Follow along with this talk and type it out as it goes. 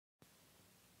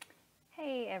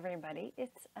Hey everybody,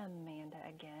 it's Amanda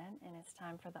again, and it's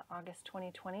time for the August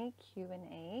 2020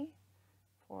 Q&A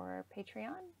for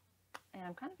Patreon. And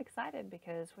I'm kind of excited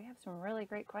because we have some really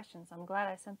great questions. I'm glad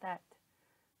I sent that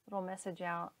little message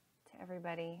out to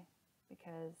everybody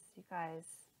because you guys,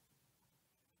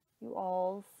 you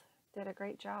alls did a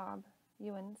great job,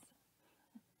 you'uns,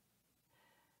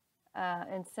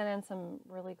 and sent in some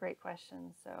really great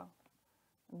questions. So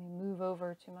let me move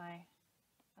over to my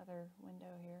other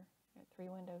window here. Got 3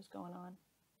 windows going on.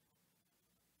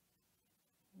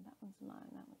 And that one's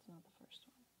mine. That one's not the first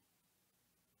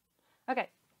one. Okay.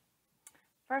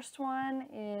 First one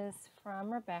is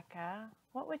from Rebecca.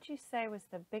 What would you say was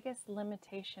the biggest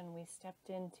limitation we stepped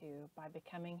into by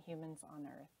becoming humans on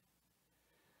Earth?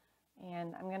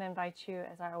 And I'm going to invite you,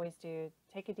 as I always do,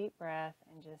 take a deep breath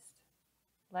and just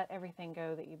let everything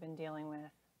go that you've been dealing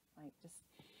with. Like, just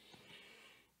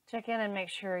check in and make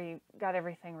sure you got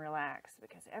everything relaxed,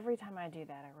 because every time I do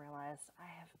that, I realize I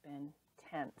have been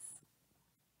tense.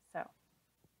 So,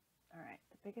 all right,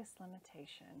 the biggest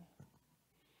limitation.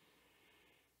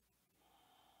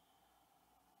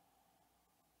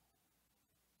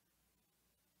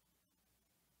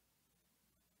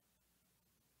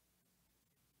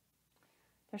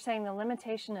 They're saying the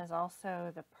limitation is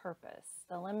also the purpose.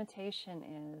 The limitation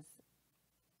is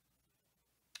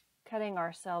cutting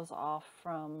ourselves off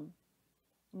from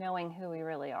knowing who we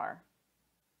really are.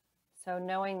 So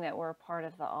knowing that we're part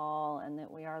of the all and that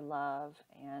we are love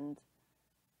and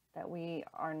that we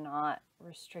are not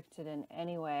restricted in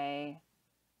any way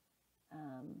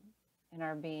in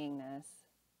our beingness.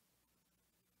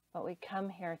 But we come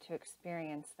here to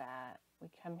experience that. We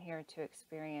come here to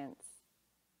experience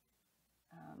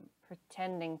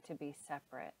pretending to be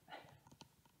separate.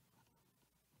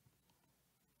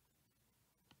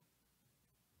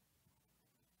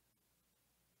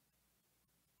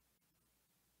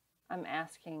 I'm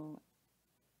asking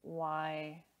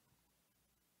why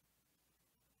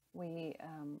we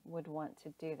would want to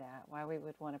do that, why we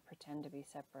would want to pretend to be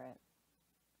separate.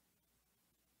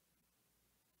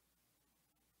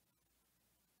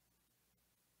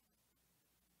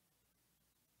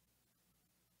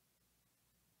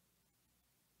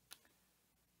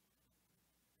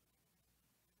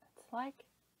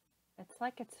 It's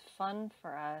like it's fun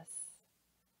for us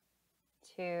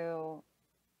to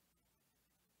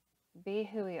be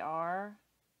who we are,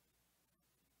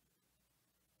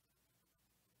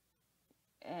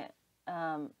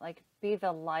 and like be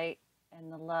the light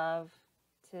and the love.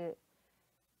 To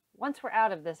once we're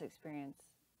out of this experience,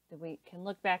 that we can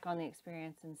look back on the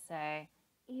experience and say,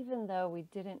 even though we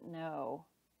didn't know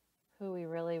who we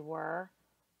really were,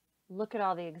 look at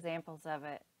all the examples of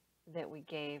it that we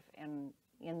gave in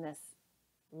this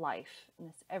life, in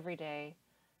this everyday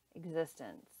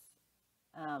existence,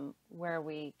 where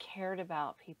we cared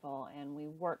about people and we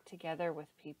worked together with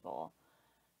people.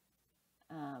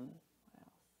 What else?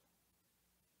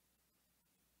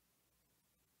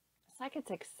 It's like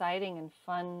it's exciting and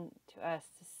fun to us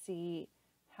to see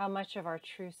how much of our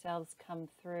true selves come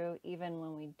through, even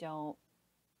when we don't,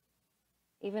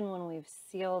 even when we've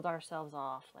sealed ourselves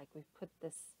off, like we've put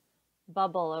this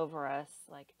bubble over us,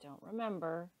 like, don't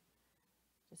remember,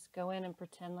 just go in and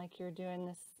pretend like you're doing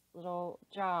this little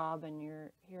job and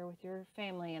you're here with your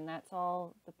family and that's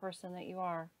all the person that you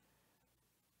are.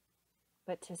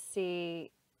 But to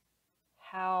see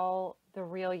how the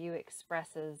real you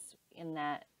expresses in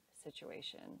that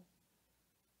situation.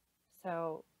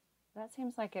 So that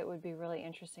seems like it would be really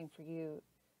interesting for you,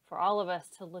 for all of us,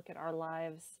 to look at our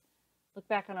lives, look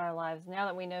back on our lives now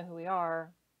that we know who we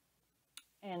are,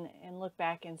 and look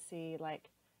back and see,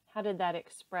 like, how did that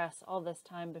express all this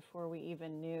time before we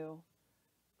even knew,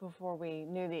 before we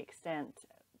knew the extent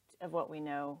of what we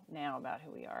know now about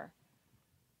who we are.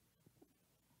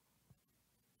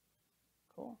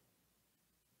 Cool.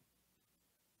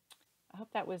 I hope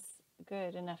that was a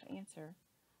good enough answer.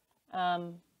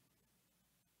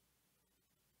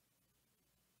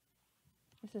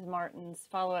 This is Martin's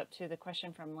follow-up to the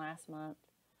question from last month.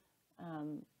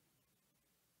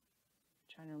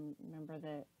 Trying to remember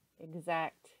the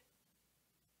exact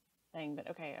thing, but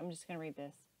okay, I'm just going to read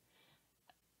this.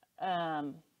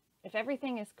 If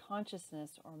everything is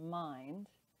consciousness or mind,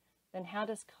 then how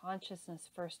does consciousness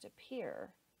first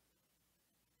appear?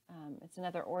 It's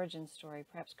another origin story.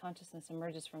 Perhaps consciousness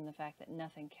emerges from the fact that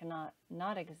nothing cannot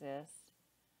not exist,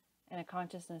 and a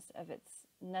consciousness of its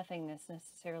nothingness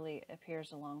necessarily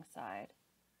appears alongside.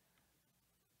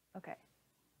 Okay,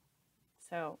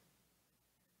 so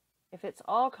if it's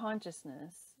all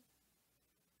consciousness,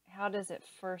 how does it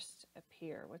first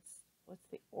appear? What's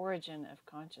the origin of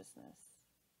consciousness?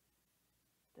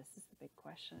 This is the big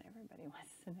question everybody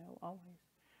wants to know always.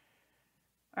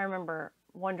 I remember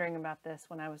wondering about this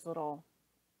when I was little.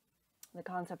 The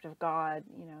concept of God,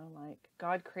 you know, like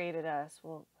God created us.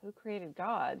 Well, who created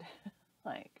God?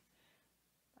 Like,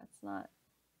 that's not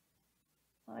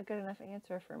a good enough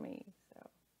answer for me. So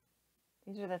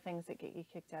these are the things that get you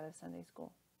kicked out of Sunday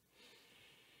school.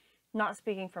 Not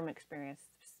speaking from experience,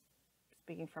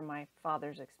 speaking from my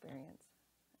father's experience.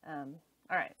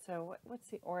 All right, so what's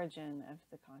the origin of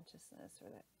the consciousness or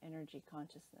the energy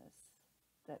consciousness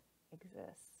that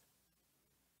exists?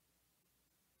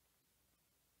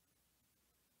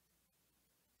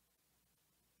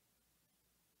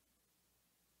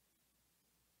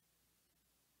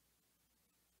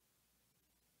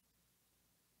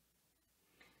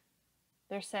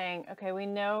 They're saying, okay, we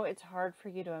know it's hard for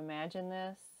you to imagine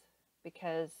this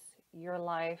because your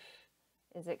life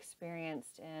is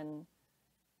experienced in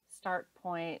start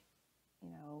point, you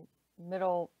know,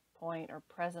 middle point or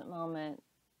present moment,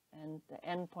 and the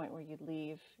end point where you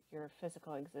leave your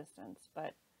physical existence.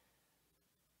 But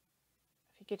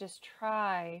if you could just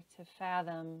try to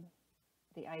fathom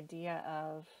the idea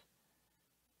of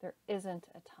there isn't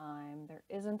a time, there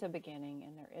isn't a beginning,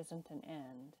 and there isn't an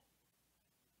end.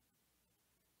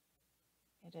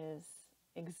 It is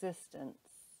existence.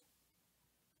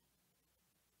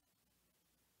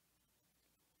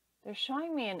 They're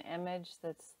showing me an image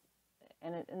that's,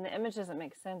 and the image doesn't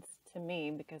make sense to me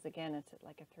because, again, it's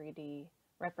like a 3D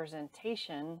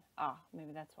representation.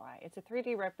 Maybe that's why. It's a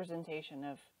 3D representation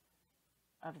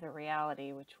of the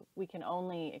reality, which we can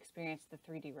only experience the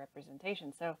 3D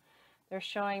representation. So they're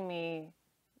showing me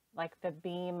like the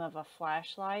beam of a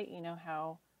flashlight. You know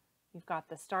how you've got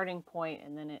the starting point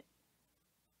and then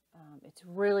it's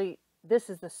really, this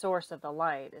is the source of the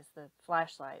light, is the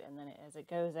flashlight, and then as it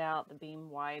goes out, the beam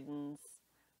widens,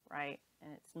 right?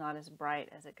 And it's not as bright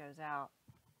as it goes out.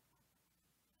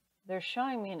 They're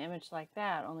showing me an image like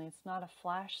that, only it's not a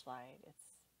flashlight.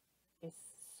 It's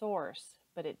source,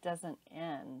 but it doesn't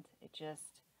end. It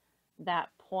just, that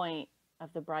point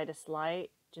of the brightest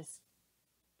light just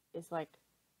is like,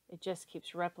 it just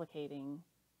keeps replicating.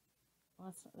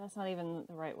 Well, that's not even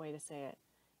the right way to say it.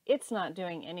 It's not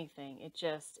doing anything.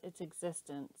 Its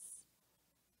existence.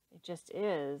 It just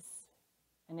is.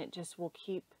 And it just will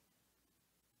keep,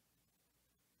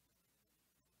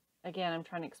 again, I'm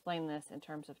trying to explain this in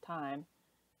terms of time.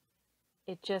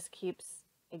 It just keeps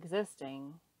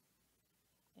existing.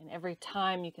 And every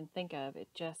time you can think of, it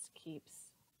just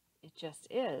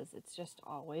is. It's just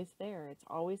always there. It's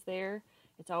always there.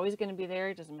 It's always going to be there.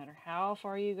 It doesn't matter how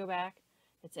far you go back.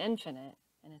 It's infinite.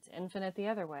 And it's infinite the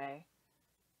other way.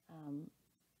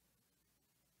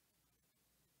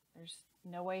 There's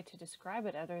no way to describe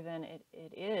it other than it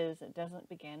is. It doesn't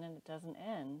begin and it doesn't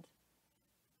end.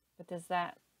 But does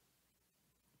that,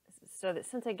 so that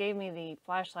since they gave me the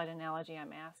flashlight analogy,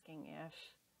 I'm asking if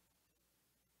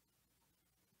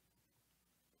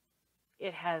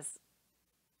it has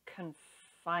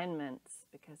confinements,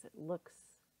 because it looks,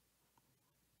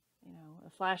 you know, a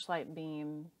flashlight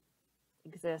beam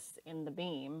exists in the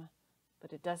beam,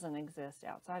 but it doesn't exist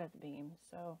outside of the beam.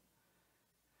 So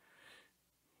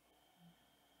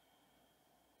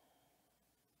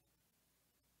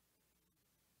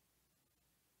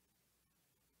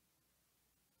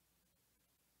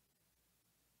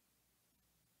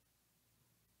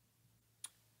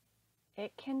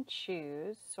it can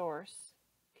choose, source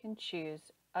can choose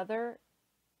other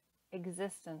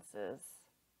existences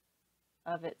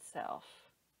of itself.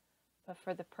 But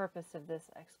for the purpose of this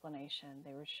explanation,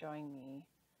 they were showing me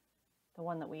the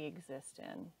one that we exist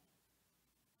in.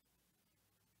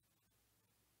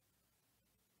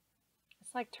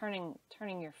 It's like turning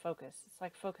your focus. It's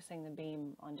like focusing the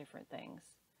beam on different things.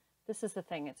 This is the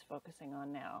thing it's focusing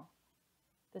on now,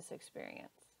 this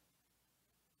experience.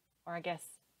 Or I guess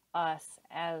us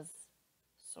as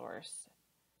source.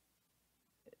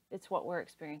 It's what we're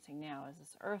experiencing now, is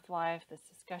this earth life, this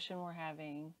discussion we're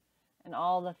having, and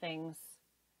all the things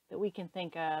that we can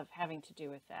think of having to do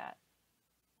with that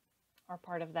are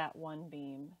part of that one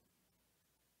beam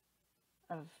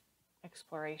of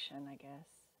exploration, I guess.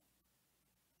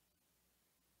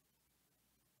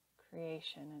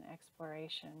 Creation and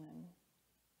exploration and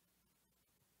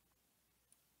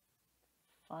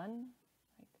fun.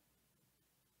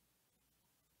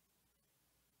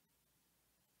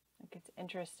 Like it's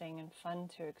interesting and fun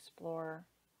to explore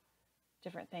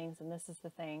different things, and this is the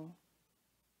thing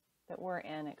that we're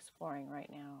in exploring right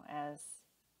now as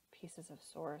pieces of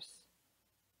source.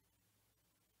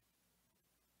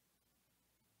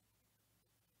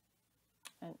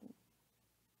 And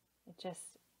it just,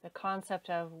 the concept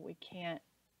of we can't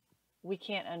we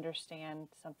can't understand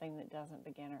something that doesn't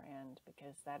begin or end,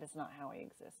 because that is not how we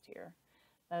exist here.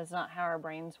 That is not how our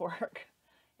brains work.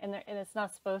 And it's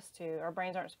not supposed to. Our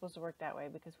brains aren't supposed to work that way,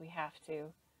 because we have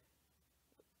to.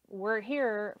 We're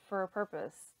here for a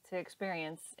purpose, to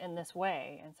experience in this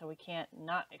way, and so we can't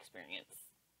not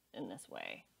experience in this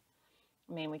way.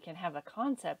 I mean, we can have a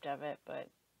concept of it, but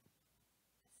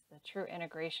the true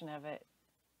integration of it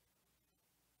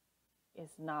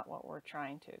is not what we're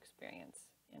trying to experience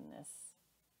in this,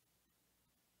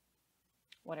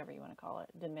 whatever you want to call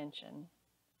it, dimension,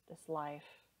 this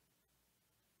life.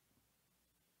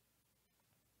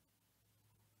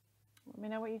 Let me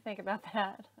know what you think about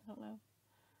that. I don't know.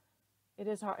 It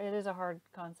is hard. It is a hard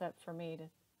concept for me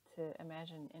to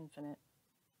imagine infinite.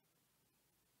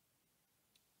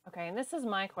 Okay, and this is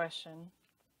my question.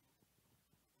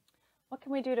 What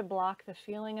can we do to block the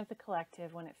feeling of the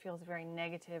collective when it feels very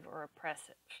negative or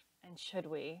oppressive? And should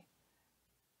we?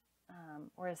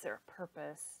 Or is there a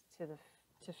purpose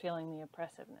to feeling the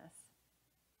oppressiveness?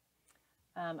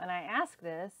 And I ask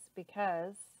this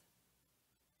because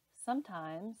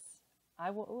sometimes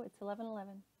I will, oh, it's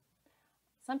 11:11.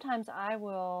 Sometimes I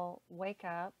will wake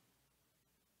up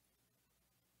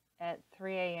at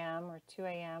 3 a.m. or 2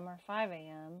 a.m. or 5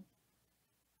 a.m.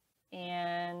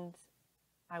 and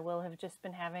I will have just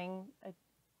been having a,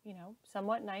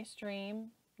 somewhat nice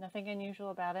dream, nothing unusual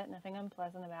about it, nothing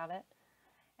unpleasant about it.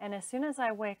 And as soon as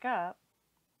I wake up,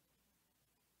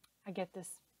 I get this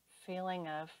feeling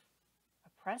of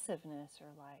oppressiveness,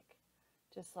 or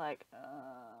just like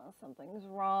something's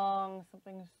wrong,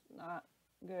 something's not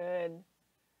good.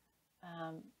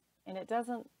 And it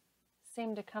doesn't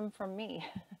seem to come from me.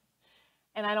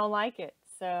 And I don't like it.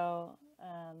 So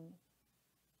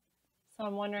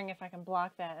I'm wondering if I can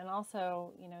block that. And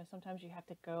also, sometimes you have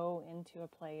to go into a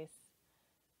place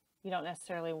you don't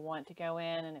necessarily want to go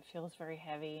in, and it feels very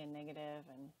heavy and negative.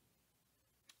 And,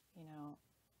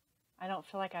 I don't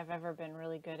feel like I've ever been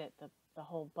really good at the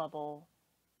whole bubble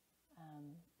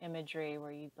imagery,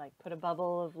 where you put a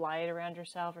bubble of light around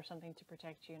yourself or something to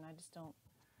protect you. And I just don't.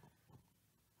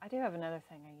 I do have another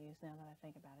thing I use now that I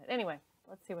think about it. Anyway,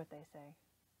 let's see what they say.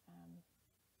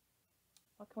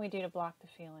 What can we do to block the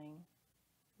feeling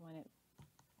when it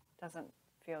doesn't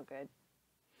feel good?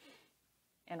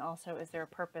 And also, is there a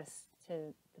purpose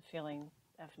to the feeling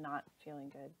of not feeling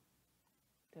good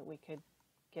that we could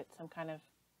get some kind of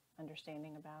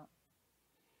understanding about?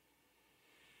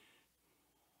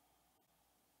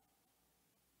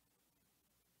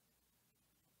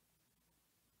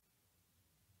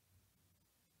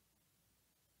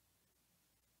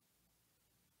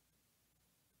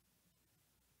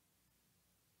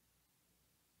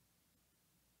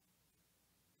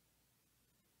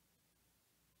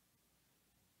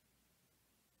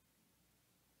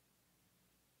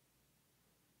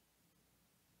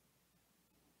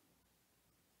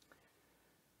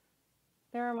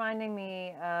 They're reminding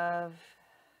me of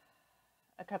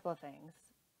a couple of things.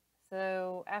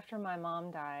 So after my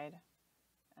mom died,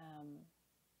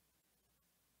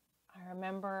 I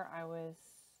remember I was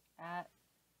at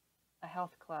a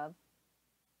health club,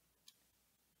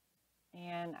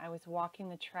 and I was walking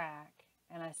the track,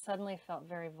 and I suddenly felt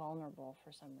very vulnerable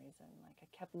for some reason.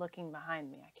 I kept looking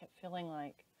behind me. I kept feeling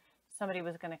like somebody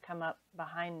was going to come up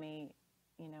behind me,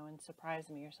 and surprise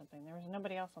me or something. There was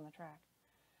nobody else on the track.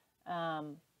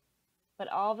 But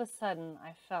all of a sudden,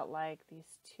 I felt like these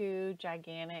two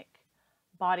gigantic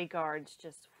bodyguards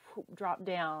just dropped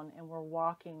down and were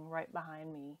walking right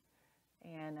behind me.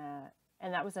 And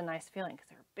that was a nice feeling, because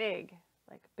they were big,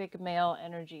 big male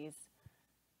energies.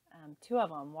 Two of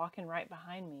them walking right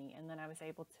behind me. And then I was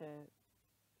able to,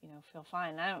 feel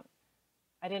fine.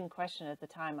 I didn't question it at the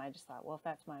time. I just thought, well, if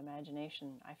that's my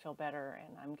imagination, I feel better,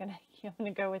 and I'm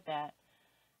gonna go with that.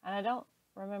 And I don't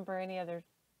remember any other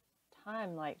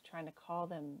time trying to call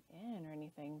them in or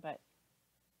anything, but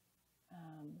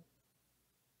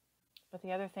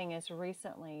the other thing is,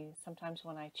 recently, sometimes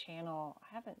when I channel,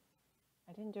 I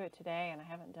didn't do it today, and I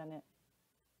haven't done it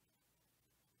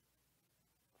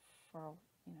for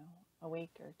a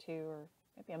week or two, or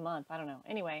maybe a month, I don't know.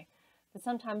 Anyway, but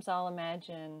sometimes I'll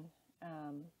imagine,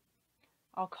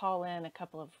 I'll call in a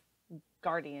couple of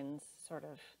guardians, sort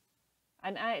of.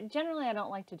 And I don't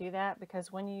like to do that,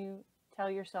 because when you tell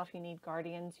yourself you need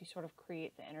guardians, you sort of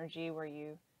create the energy where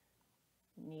you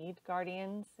need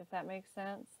guardians, if that makes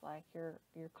sense.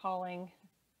 You're calling,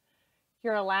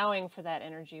 you're allowing for that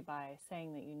energy by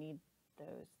saying that you need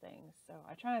those things. So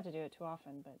I try not to do it too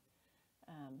often, but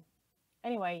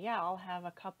anyway, yeah, I'll have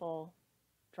a couple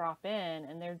drop in,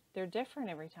 and they're different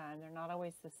every time. They're not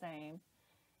always the same.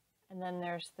 And then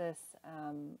there's this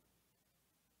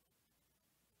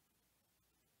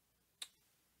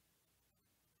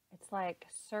like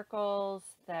circles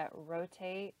that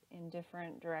rotate in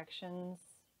different directions,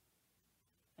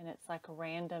 and it's like a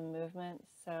random movement.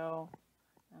 So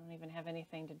I don't even have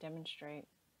anything to demonstrate.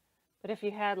 But if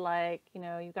you had, like,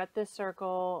 you've got this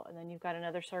circle, and then you've got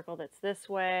another circle that's this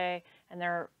way, and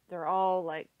they're all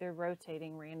like, they're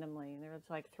rotating randomly. There's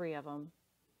like 3 of them.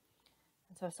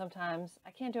 And so sometimes I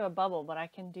can't do a bubble, but I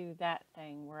can do that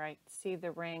thing where I see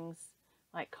the rings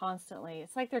like constantly.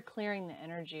 It's like they're clearing the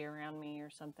energy around me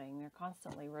or something. They're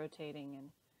constantly rotating,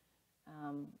 and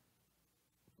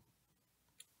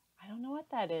I don't know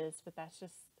what that is, but that's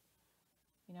just,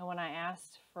 when I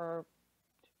asked for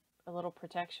a little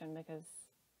protection, because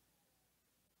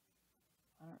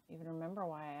I don't even remember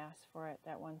why I asked for it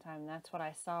that one time. That's what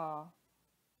I saw.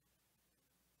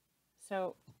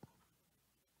 So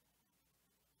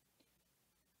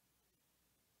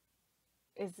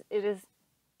is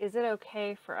it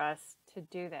okay for us to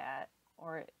do that?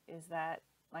 Or is that,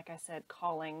 like I said,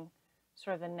 calling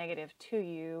sort of the negative to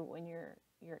you when you're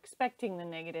expecting the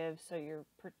negative? So you're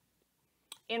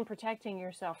in protecting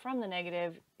yourself from the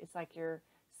negative, it's like you're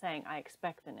saying, I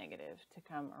expect the negative to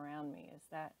come around me. Is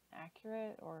that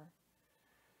accurate? Or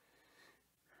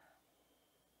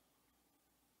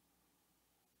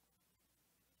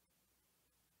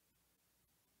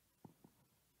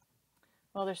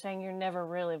well, they're saying you're never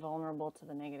really vulnerable to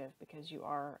the negative because you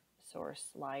are source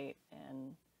light,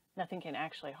 and nothing can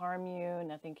actually harm you,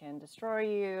 nothing can destroy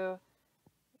you.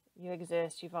 You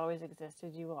exist, you've always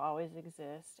existed, you will always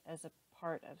exist as a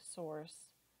part of source.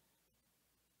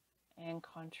 And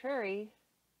contrary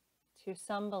to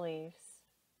some beliefs,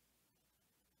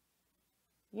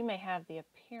 you may have the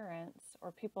appearance,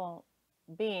 or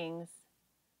beings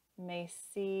may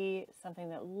see something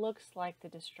that looks like the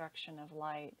destruction of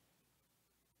light.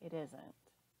 It isn't.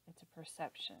 It's a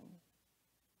perception.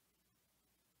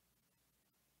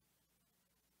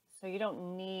 So you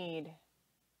don't need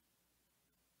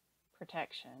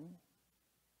protection.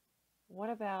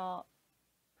 What about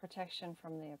protection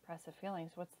from the oppressive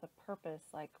feelings? What's the purpose?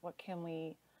 Like, what can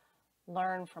we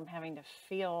learn from having to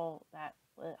feel that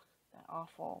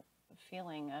awful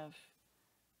feeling of,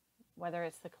 whether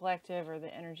it's the collective or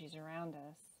the energies around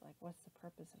us? Like, what's the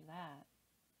purpose of that?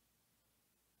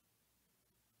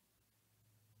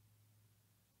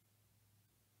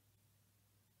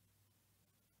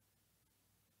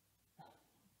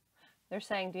 They're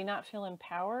saying, do you not feel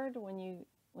empowered when you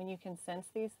can sense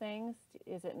these things?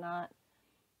 Is it not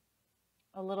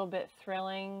a little bit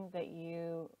thrilling that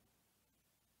you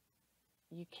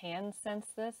can sense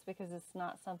this? Because it's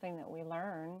not something that we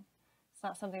learn. It's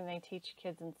not something they teach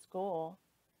kids in school,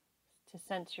 to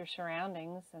sense your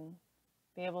surroundings and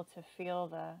be able to feel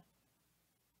the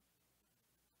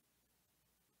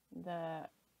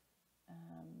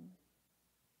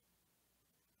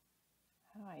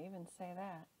how do I even say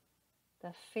that?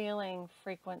 The feeling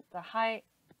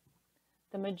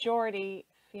the majority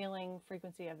feeling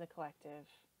frequency of the collective,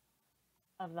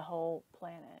 of the whole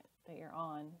planet that you're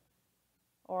on,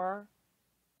 or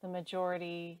the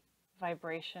majority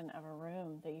vibration of a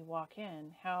room that you walk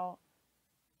in. How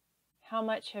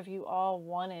much have you all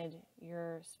wanted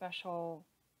your special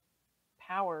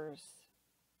powers?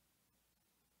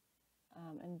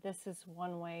 And this is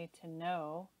one way to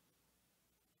know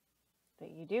that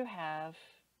you do have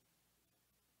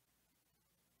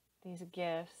these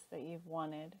gifts that you've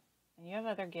wanted, and you have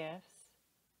other gifts,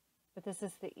 but this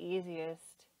is the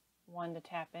easiest one to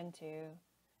tap into.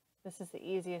 This is the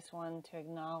easiest one to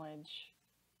acknowledge,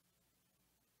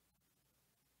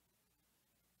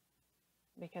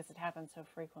 because it happens so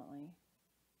frequently.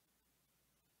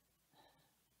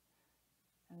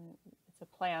 And it's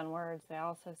a play on words. They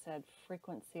also said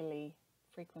frequency,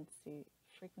 frequency,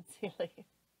 frequence.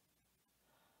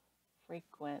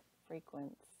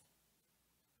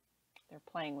 They're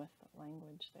playing with the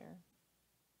language there.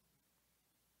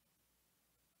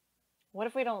 What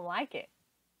if we don't like it?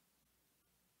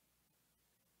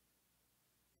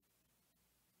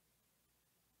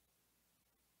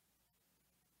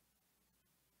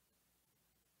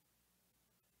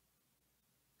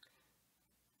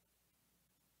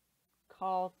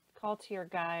 Call to your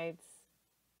guides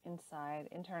inside,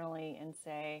 internally, and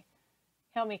say,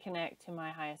 help me connect to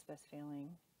my highest best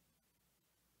feeling.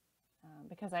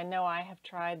 Because I know I have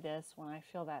tried this when I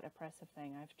feel that oppressive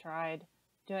thing. I've tried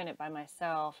doing it by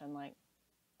myself, and like,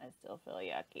 I still feel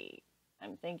yucky.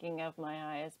 I'm thinking of my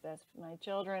highest best. My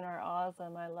children are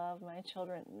awesome. I love my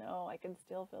children. No, I can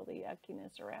still feel the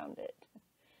yuckiness around it.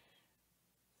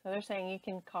 So they're saying you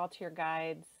can call to your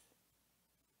guides,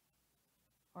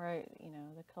 or,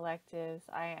 the collectives.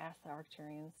 I ask the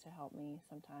Arcturians to help me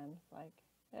sometimes, like,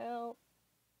 help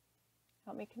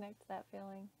me connect to that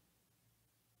feeling.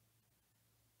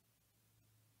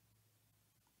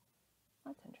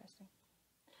 That's interesting.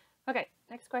 Okay,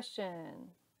 next question.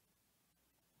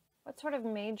 What sort of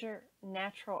major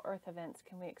natural earth events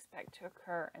can we expect to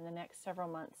occur in the next several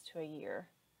months to a year?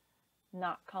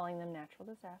 Not calling them natural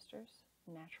disasters,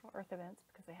 natural earth events,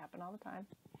 because they happen all the time.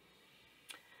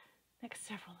 Next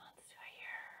several months to a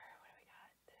year. What do we got?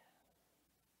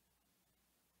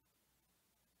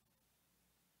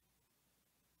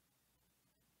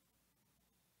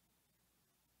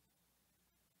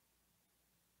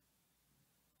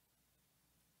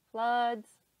 Floods,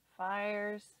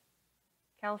 fires.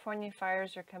 California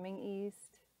fires are coming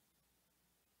east.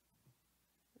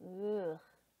 Ugh,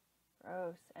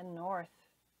 gross. And north,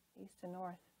 east and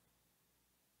north.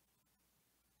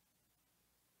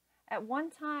 At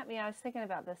one time, I was thinking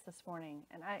about this morning,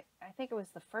 and I think it was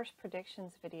the first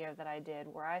predictions video that I did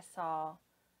where I saw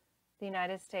the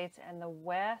United States and the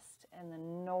West and the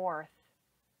North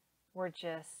were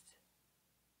just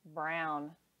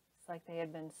brown. It's like they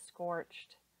had been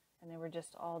scorched and they were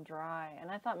just all dry. And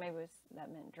I thought maybe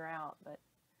that meant drought, but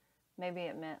maybe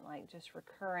it meant like just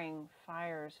recurring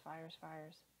fires.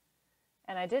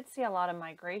 And I did see a lot of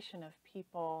migration of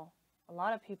people. A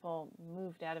lot of people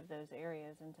moved out of those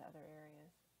areas into other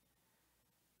areas.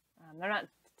 They're not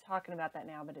talking about that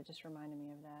now, but it just reminded me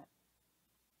of that.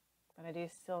 But I do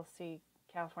still see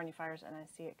California fires, and I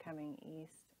see it coming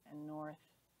east and north.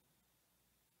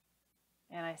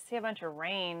 And I see a bunch of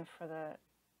rain for the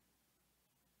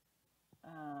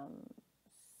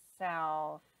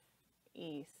south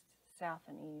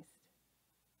and east.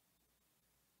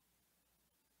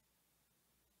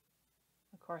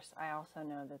 Of course, I also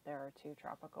know that there are 2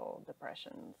 tropical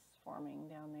depressions forming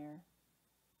down there.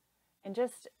 And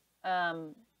just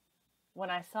when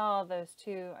I saw those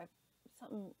 2, I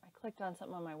clicked on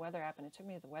something on my weather app, and it took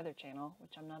me to the Weather Channel,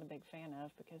 which I'm not a big fan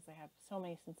of because they have so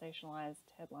many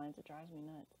sensationalized headlines. It drives me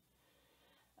nuts.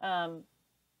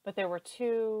 But there were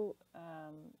 2,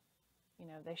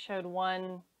 they showed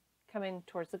one coming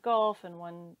towards the Gulf and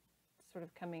one sort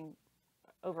of coming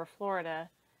over Florida,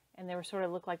 and they were sort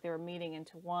of looked like they were meeting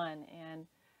into one. And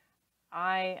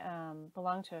I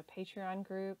belong to a Patreon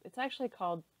group. It's actually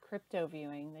called Crypto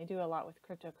Viewing. They do a lot with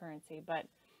cryptocurrency, but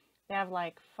they have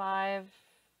like 5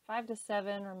 to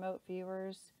 7 remote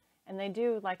viewers, and they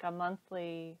do like a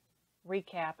monthly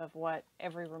recap of what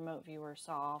every remote viewer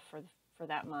saw for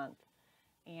that month.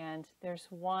 And there's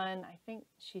one, I think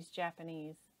she's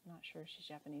Japanese. I'm not sure if she's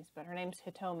Japanese, but her name's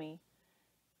Hitomi.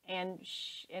 And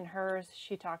in hers,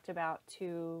 she talked about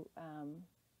 2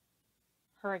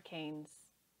 hurricanes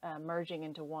merging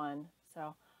into one.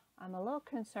 So I'm a little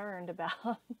concerned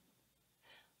about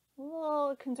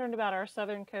our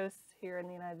southern coasts here in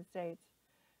the United States,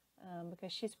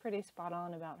 because she's pretty spot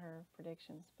on about her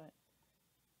predictions, but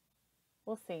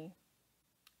we'll see.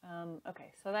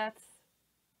 Okay, so that's.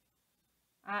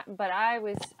 I'm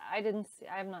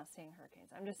not seeing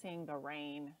hurricanes. I'm just seeing the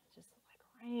rain, just like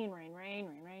rain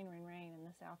in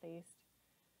the southeast.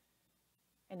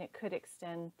 And it could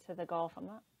extend to the Gulf. I'm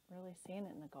not really seeing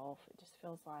it in the Gulf. It just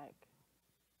feels like,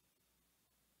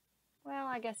 well,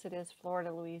 I guess it is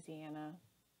Florida, Louisiana.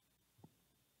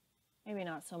 Maybe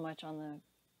not so much on the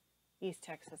East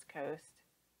Texas coast.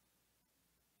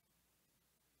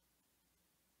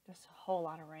 Just a whole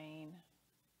lot of rain.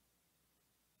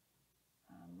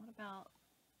 What about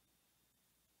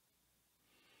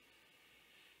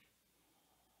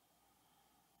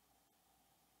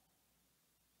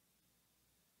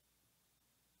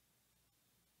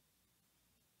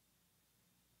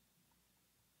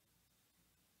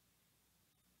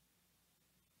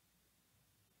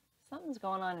something's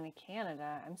going on in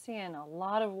Canada? I'm seeing a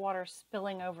lot of water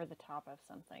spilling over the top of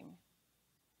something.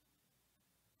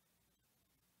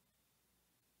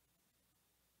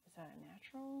 Is that a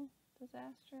natural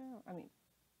disaster? I mean,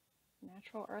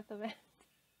 natural earth event?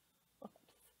 Whoops.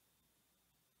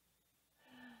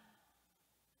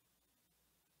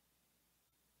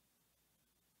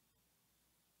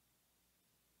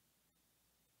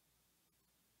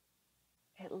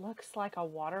 It looks like a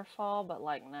waterfall, but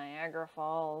like Niagara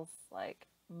Falls, like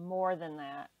more than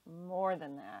that.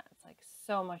 It's like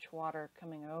so much water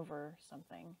coming over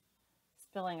something,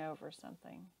 spilling over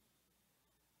something.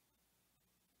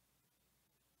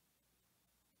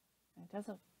 It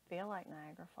doesn't feel like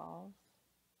Niagara Falls.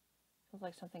 It feels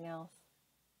like something else.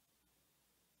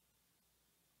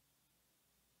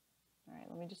 All right,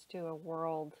 let me just do a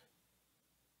world.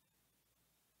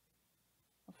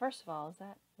 Well, first of all,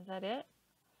 is that it?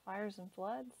 Fires and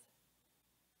floods?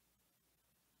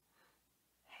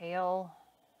 Hail.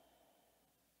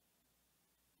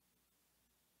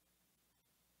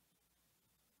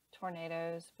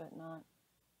 tornadoes, but not.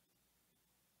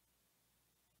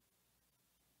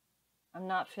 I'm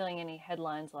not feeling any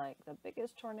headlines like the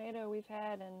biggest tornado we've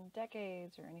had in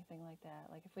decades or anything like that.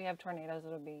 Like if we have tornadoes,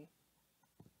 it'll be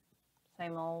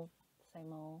same old,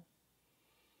 same old.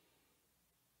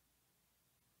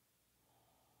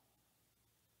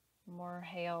 More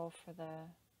hail for the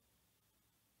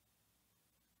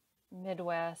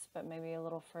Midwest, but maybe a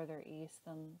little further east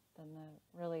than the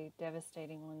really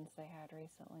devastating ones they had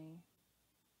recently.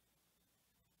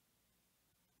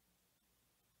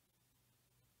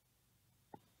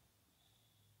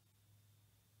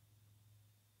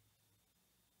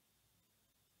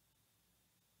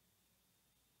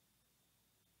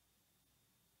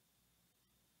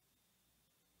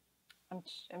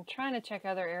 I'm trying to check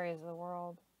other areas of the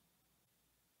world.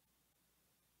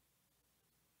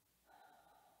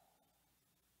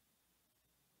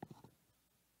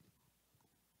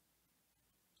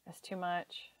 That's too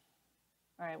much.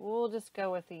 All right, we'll just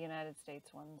go with the United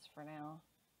States ones for now.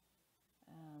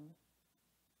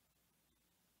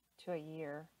 To a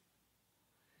year.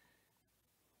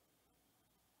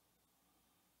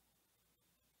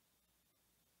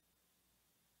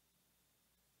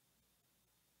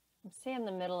 I'm seeing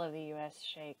the middle of the U.S.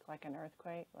 shake like an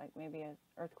earthquake, like maybe an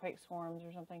earthquake swarms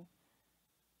or something.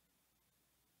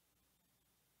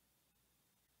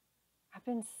 I've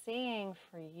been seeing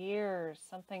for years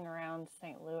something around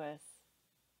St. Louis,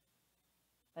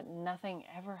 but nothing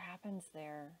ever happens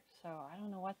there, so I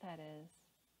don't know what that is.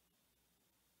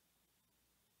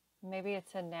 Maybe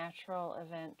it's a natural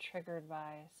event triggered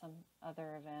by some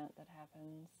other event that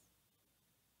happens.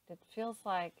 It feels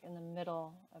like in the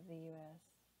middle of the U.S.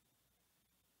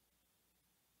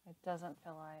 It doesn't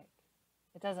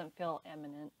feel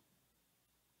imminent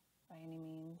by any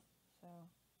means, so.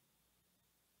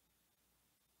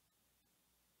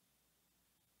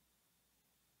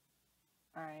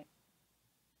 All right.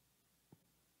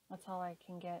 That's all I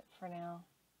can get for now.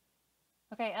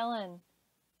 Okay, Ellen,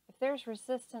 if there's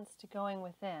resistance to going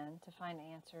within to find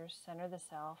answers, center the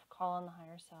self, call on the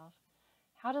higher self,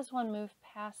 how does one move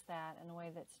past that in a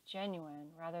way that's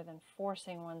genuine rather than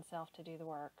forcing oneself to do the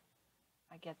work?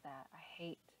 I get that. I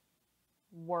hate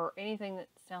work. Anything that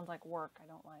sounds like work, I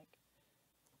don't like.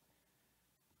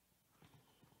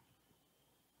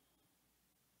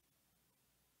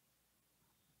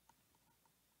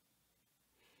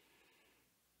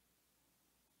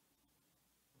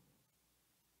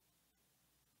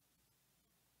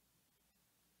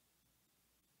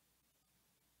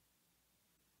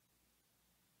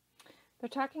 They're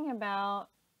talking about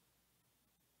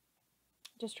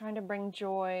just trying to bring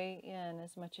joy in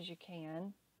as much as you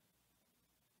can.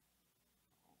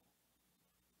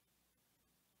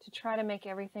 To try to make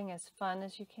everything as fun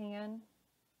as you can.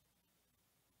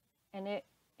 And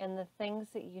the things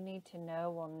that you need to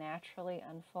know will naturally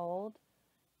unfold.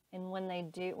 And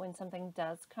when something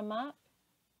does come up,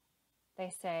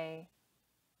 they say,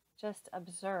 just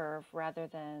observe rather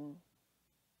than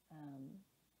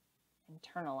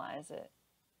internalize it.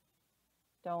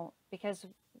 Because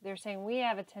they're saying we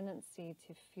have a tendency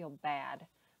to feel bad.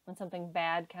 When something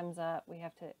bad comes up, we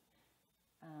have to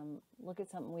look at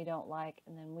something we don't like,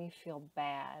 and then we feel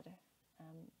bad.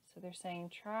 So they're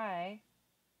saying try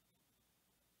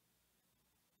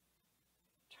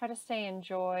to stay in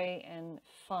joy and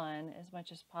fun as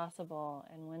much as possible.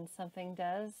 And when something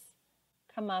does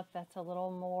come up that's a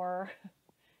little more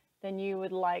than you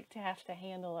would like to have to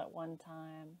handle at one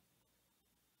time,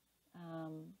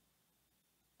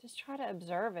 just try to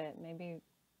observe it. Maybe,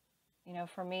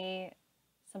 for me,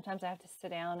 sometimes I have to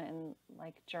sit down and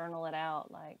journal it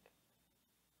out. Like,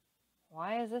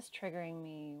 why is this triggering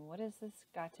me? What has this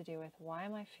got to do with? Why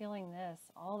am I feeling this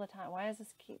all the time? Why does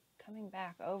this keep coming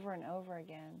back over and over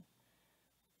again?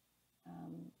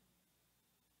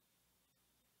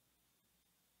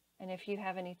 And if you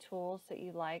have any tools that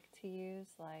you like to use,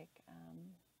 that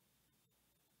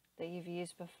you've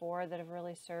used before that have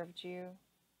really served you,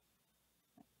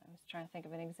 I was trying to think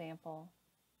of an example.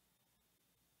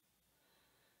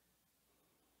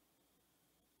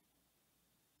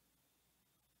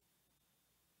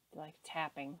 Like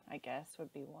tapping, I guess,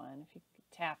 would be one. If you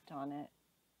tapped on it,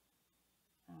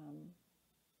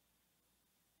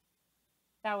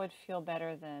 that would feel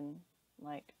better than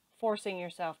forcing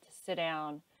yourself to sit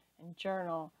down and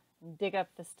journal and dig up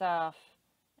the stuff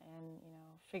and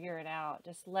figure it out.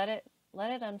 Just let it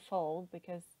unfold,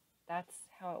 because that's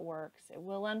how it works. It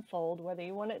will unfold whether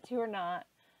you want it to or not.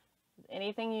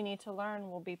 Anything you need to learn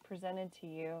will be presented to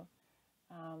you.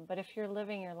 But if you're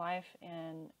living your life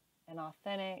in an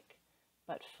authentic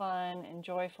but fun and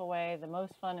joyful way, the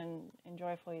most fun and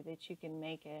joyful way that you can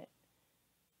make it,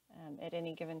 at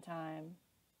any given time.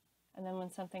 And then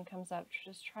when something comes up,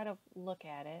 just try to look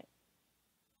at it.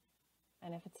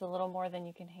 And if it's a little more than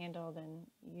you can handle, then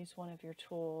use one of your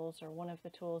tools or one of the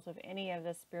tools of any of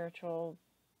the spiritual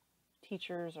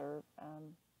teachers or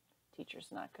teachers,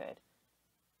 not good,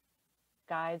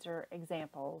 guides or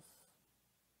examples.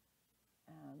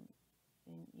 And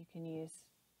you can use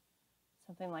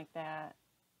something like that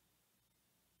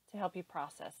to help you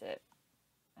process it.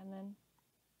 And then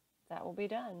that will be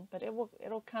done. But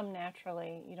it'll come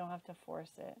naturally. You don't have to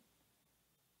force it.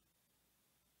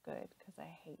 Good, because I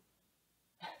hate.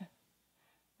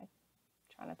 I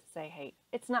try not to say hate.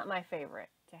 It's not my favorite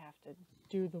to have to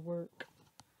do the work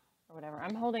or whatever.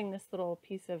 I'm holding this little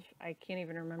piece of, I can't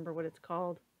even remember what it's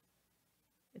called.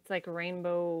 It's like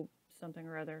rainbow something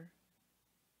or other.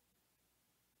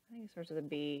 I think it starts with a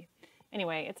B.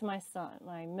 Anyway, it's my son,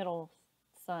 my middle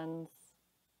son's,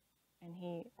 and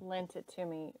he lent it to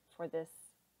me for this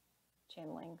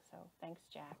channeling. So thanks,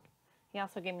 Jack. He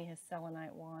also gave me his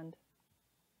selenite wand,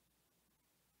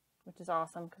 which is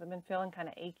awesome because I've been feeling kind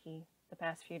of achy the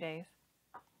past few days.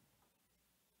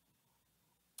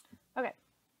 Okay.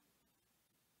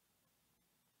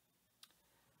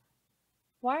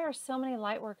 Why are so many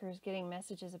light workers getting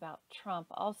messages about Trump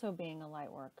also being a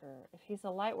light worker? If he's a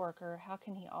light worker, how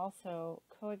can he also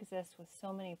coexist with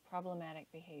so many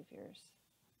problematic behaviors?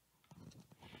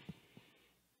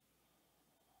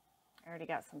 I already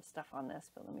got some stuff on this,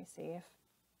 but let me see if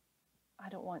I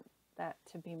don't want that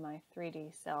to be my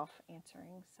 3D self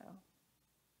answering, so.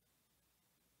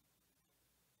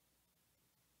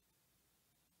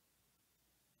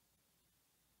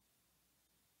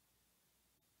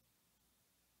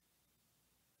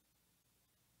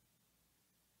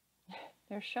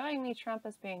 They're showing me Trump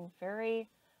as being very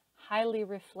highly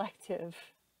reflective.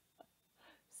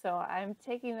 So I'm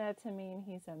taking that to mean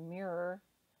he's a mirror.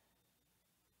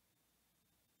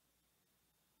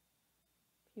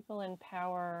 People in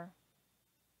power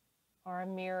are a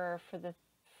mirror for the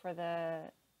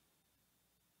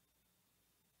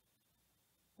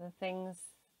things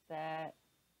that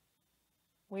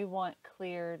we want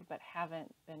cleared but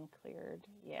haven't been cleared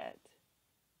yet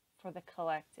for the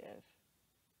collective.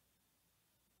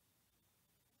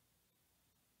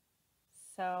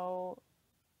 So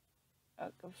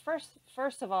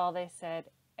first of all, they said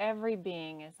every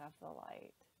being is of the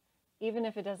light, even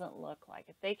if it doesn't look like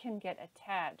it. They can get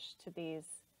attached to these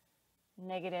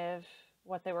negative,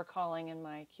 what they were calling in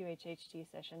my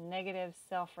QHHT session, negative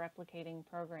self-replicating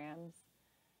programs.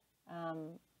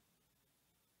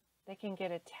 They can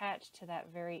get attached to that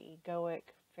very egoic,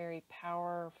 very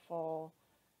powerful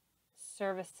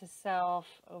service to self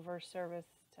over service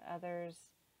to others.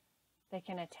 They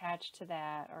can attach to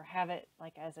that or have it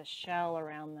like as a shell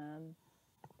around them,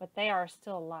 but they are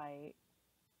still light.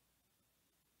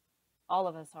 All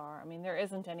of us are. I mean, there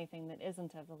isn't anything that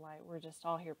isn't of the light. We're just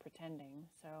all here pretending.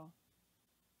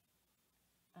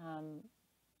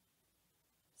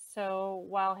 So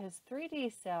while his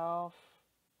 3D self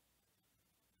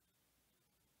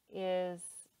is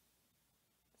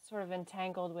sort of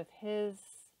entangled with his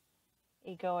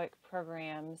egoic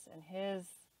programs and his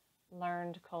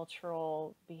learned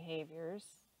cultural behaviors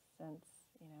since,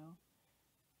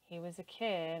 he was a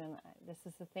kid, and this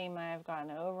is the theme I have gotten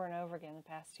over and over again the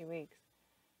past 2 weeks.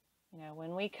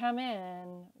 When we come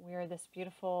in, we're this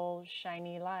beautiful,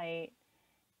 shiny light,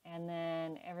 and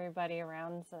then everybody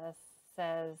around us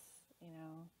says,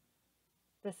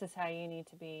 this is how you need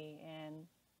to be,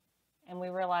 and we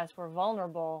realize we're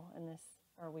vulnerable in this,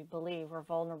 or we believe we're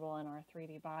vulnerable in our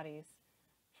 3D bodies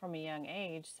from a young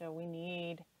age, so we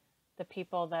need the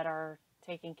people that are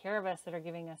taking care of us, that are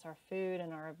giving us our food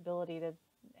and our ability to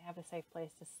have a safe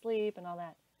place to sleep and all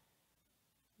that.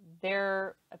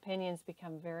 Their opinions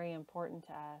become very important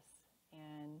to us,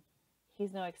 and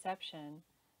he's no exception.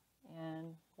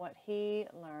 And what he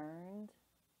learned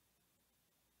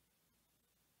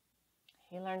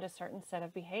a certain set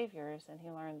of behaviors, and he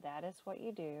learned that is what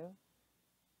you do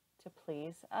to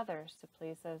please others, to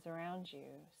please those around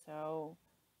you. So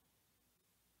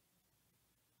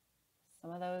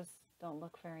some of those don't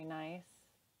look very nice,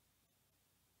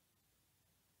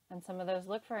 and some of those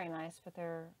look very nice, but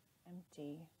they're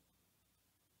empty.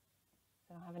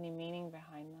 They don't have any meaning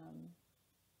behind them.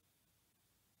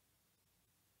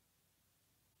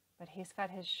 But he's got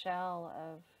his shell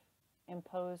of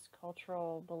imposed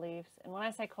cultural beliefs. And when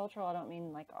I say cultural, I don't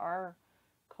mean like our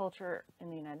culture in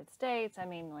the United States. I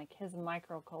mean like his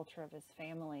microculture of his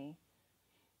family,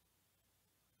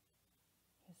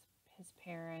 his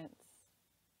parents,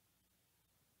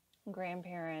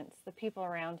 grandparents, the people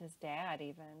around his dad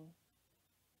even.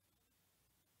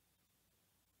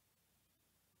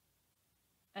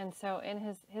 And so in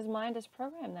his mind is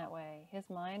programmed that way.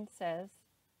 His mind says,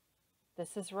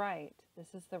 this is right.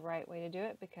 This is the right way to do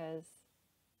it because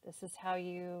this is how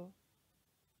you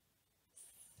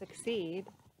succeed.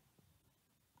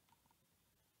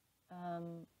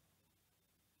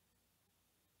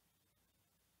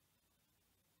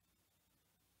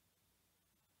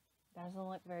 Doesn't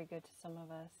look very good to some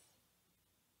of us.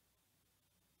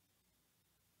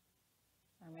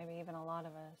 Or maybe even a lot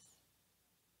of us.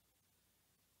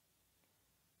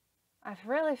 I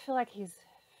really feel like he's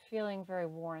feeling very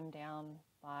worn down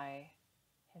by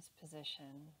his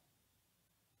position.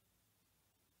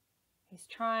 He's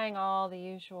trying all the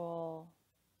usual,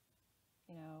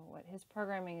 what his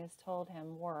programming has told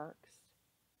him works.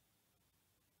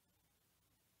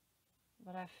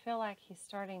 But I feel like he's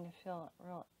starting to feel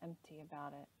real empty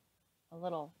about it. A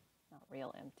little, not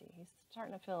real empty. He's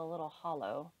starting to feel a little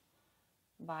hollow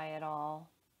by it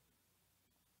all.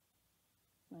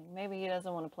 Like maybe he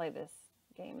doesn't want to play this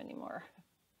game anymore.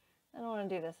 I don't want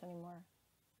to do this anymore.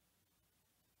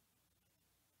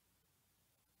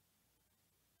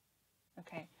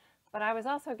 Okay, but I was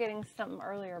also getting something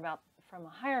earlier about, from a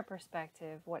higher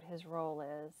perspective, what his role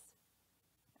is.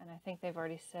 And I think they've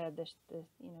already said this,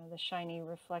 the shiny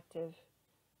reflective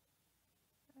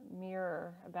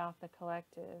mirror about the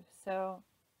collective. So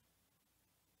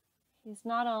he's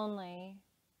not only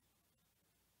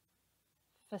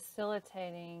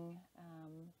facilitating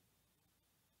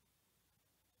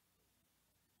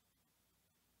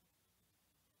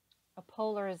a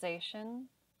polarization.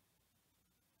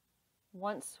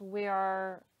 Once we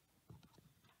are,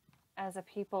 as a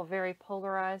people, very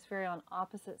polarized, very on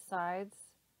opposite sides,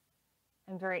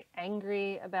 and very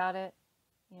angry about it,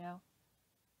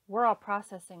 we're all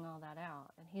processing all that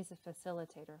out, and he's a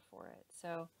facilitator for it.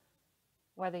 So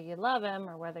whether you love him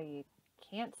or whether you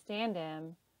can't stand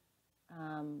him,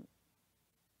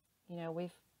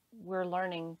 we're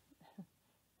learning,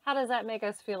 how does that make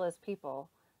us feel as people?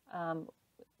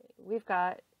 We've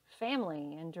got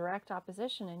family in direct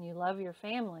opposition, and you love your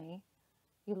family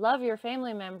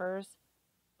members,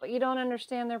 but you don't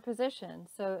understand their position.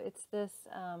 So it's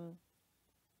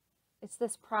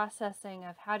this processing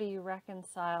of how do you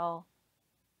reconcile,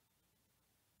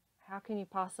 how can you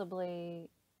possibly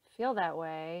feel that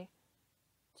way,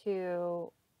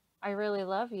 to I really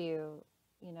love you,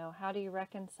 how do you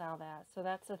reconcile that? So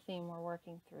that's a theme we're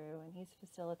working through, and he's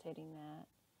facilitating that.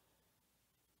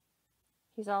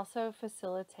 He's also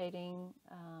facilitating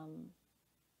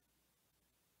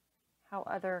how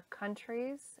other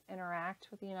countries interact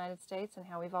with the United States and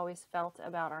how we've always felt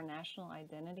about our national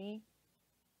identity,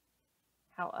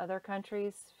 how other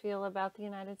countries feel about the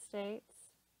United States.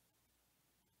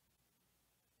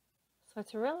 So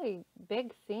it's really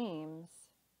big themes.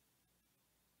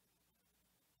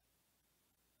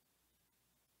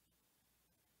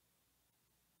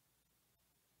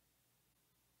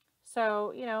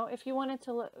 So, if you want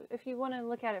to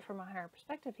look at it from a higher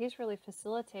perspective, he's really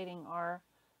facilitating our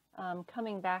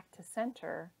coming back to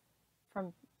center.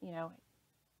 From,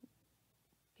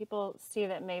 people see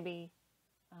that maybe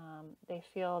they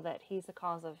feel that he's the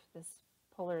cause of this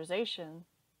polarization.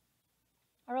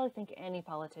 I really think any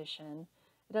politician,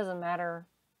 it doesn't matter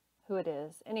who it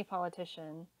is, any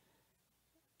politician,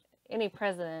 any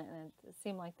president, and it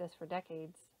seemed like this for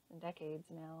decades and decades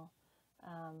now,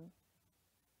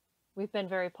 we've been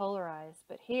very polarized,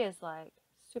 but he is like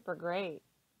super great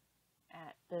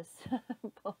at this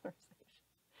polarization,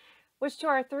 which to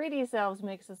our 3D selves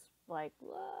makes us like,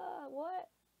 what?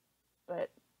 But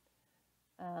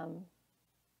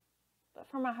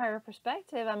from a higher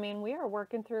perspective, I mean, we are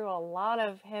working through a lot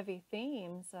of heavy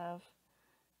themes of,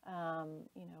 and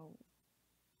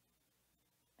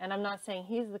I'm not saying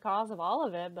he's the cause of all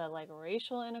of it, but like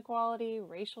racial inequality,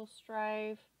 racial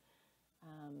strife,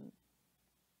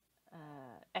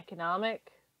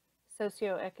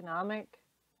 socioeconomic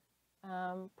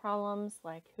problems,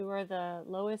 like who are the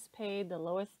lowest paid,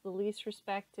 the least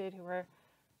respected,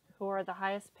 who are the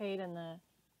highest paid and the,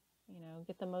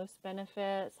 get the most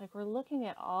benefits. Like, we're looking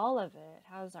at all of it.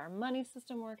 How does our money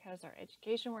system work? How does our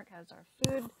education work? How does our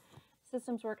food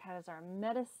systems work? How does our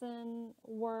medicine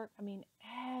work? I mean,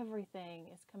 everything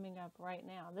is coming up right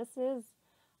now. This is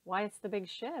why it's the big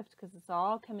shift, because it's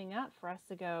all coming up for us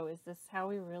to go, is this how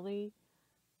we really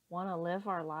want to live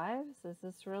our lives? Is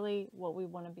this really what we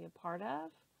want to be a part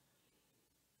of?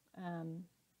 And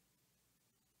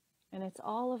it's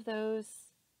all of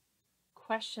those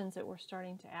questions that we're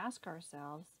starting to ask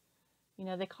ourselves.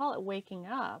 They call it waking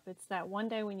up. It's that one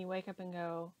day when you wake up and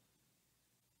go,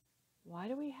 why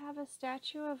do we have a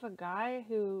statue of a guy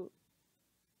who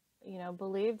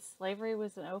believed slavery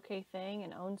was an okay thing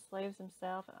and owned slaves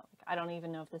himself. And I don't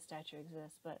even know if this statue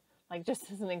exists, but like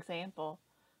just as an example,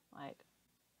 like,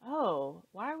 oh,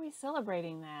 why are we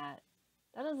celebrating that?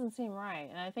 That doesn't seem right.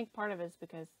 And I think part of it is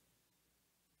because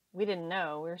we didn't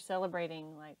know. We were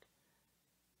celebrating, like,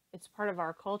 it's part of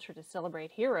our culture to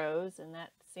celebrate heroes, and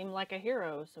that seemed like a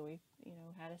hero, so we,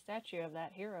 had a statue of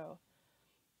that hero.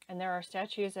 And there are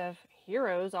statues of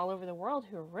heroes all over the world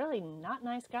who are really not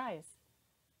nice guys.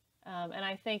 And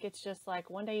I think it's just like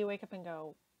one day you wake up and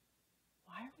go,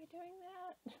 why are we doing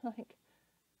that? Like,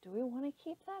 do we want to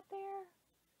keep that there?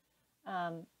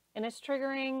 And it's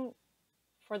triggering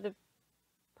for the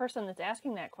person that's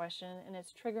asking that question, and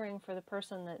it's triggering for the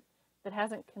person that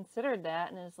hasn't considered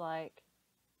that and is like,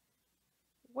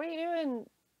 what are you doing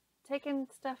taking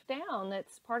stuff down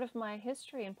that's part of my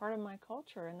history and part of my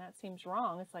culture, and that seems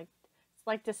wrong. It's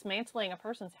like dismantling a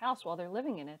person's house while they're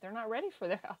living in it. They're not ready for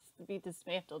their house to be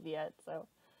dismantled yet. So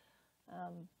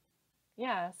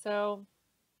yeah, so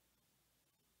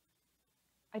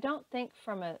I don't think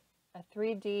from a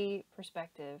 3D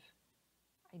perspective,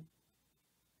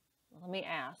 let me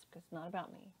ask, because it's not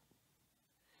about me.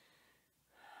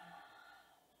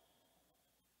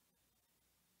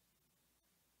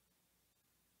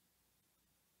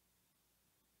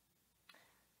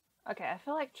 Okay, I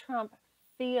feel like Trump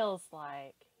feels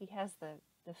like he has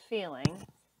the feeling.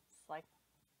 It's like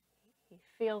he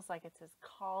feels like it's his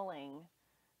calling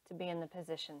to be in the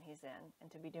position he's in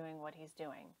and to be doing what he's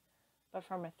doing. But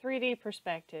from a 3D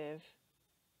perspective,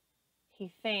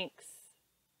 he thinks,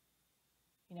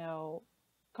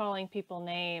 calling people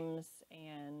names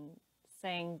and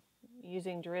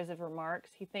using derisive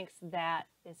remarks, he thinks that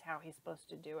is how he's supposed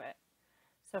to do it.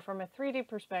 So from a 3D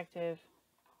perspective,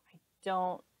 I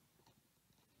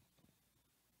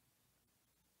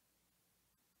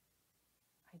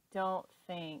don't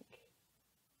think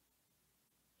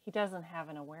he doesn't have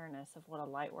an awareness of what a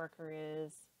light worker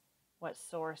is, what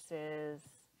source is,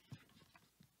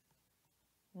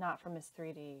 not from his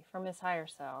 3D, from his higher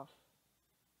self.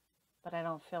 But I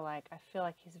feel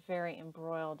like he's very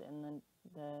embroiled in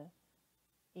the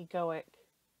egoic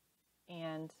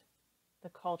and the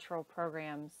cultural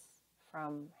programs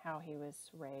from how he was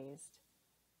raised.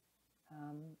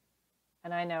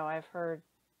 And I know I've heard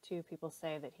two people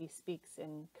say that he speaks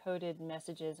in coded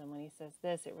messages, and when he says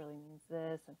this, it really means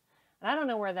this. And I don't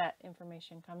know where that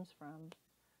information comes from,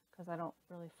 because I don't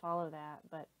really follow that,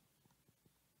 but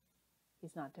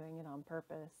he's not doing it on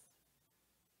purpose.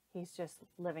 He's just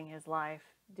living his life,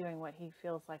 doing what he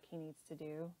feels like he needs to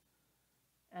do.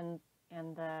 And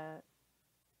the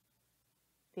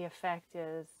effect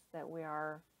is that we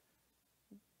are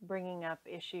bringing up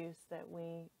issues that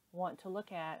we want to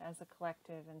look at as a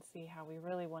collective and see how we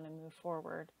really want to move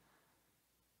forward.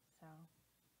 So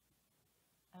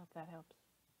I hope that helps.